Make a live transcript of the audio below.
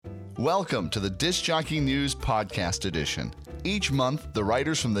Welcome to the Disc Jockey News Podcast Edition. Each month, the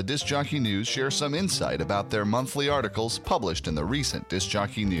writers from the Disc Jockey News share some insight about their monthly articles published in the recent Disc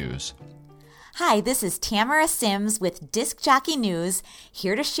Jockey News. Hi, this is Tamara Sims with Disc Jockey News,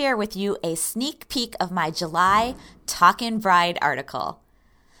 here to share with you a sneak peek of my July Talkin' Bride article.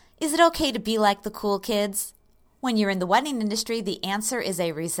 Is it okay to be like the cool kids? When you're in the wedding industry, the answer is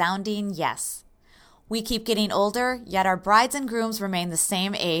a resounding yes. We keep getting older, yet our brides and grooms remain the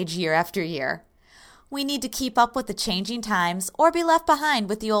same age year after year. We need to keep up with the changing times or be left behind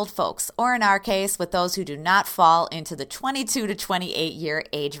with the old folks, or in our case, with those who do not fall into the 22 to 28 year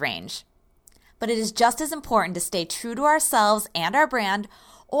age range. But it is just as important to stay true to ourselves and our brand,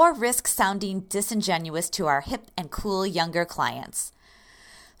 or risk sounding disingenuous to our hip and cool younger clients.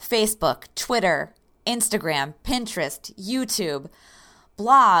 Facebook, Twitter, Instagram, Pinterest, YouTube,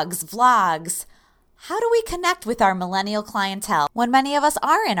 blogs, vlogs. How do we connect with our millennial clientele when many of us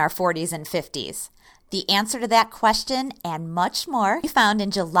are in our 40s and 50s? The answer to that question and much more we found in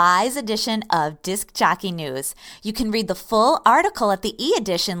July's edition of Disc Jockey News. You can read the full article at the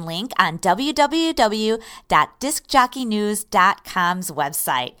e-edition link on www.discjockeynews.com's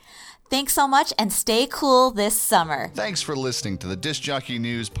website. Thanks so much and stay cool this summer. Thanks for listening to the Disc Jockey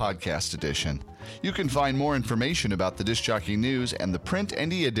News Podcast Edition. You can find more information about the Disc Jockey News and the print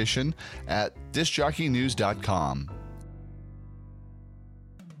and e-edition at discjockeynews.com.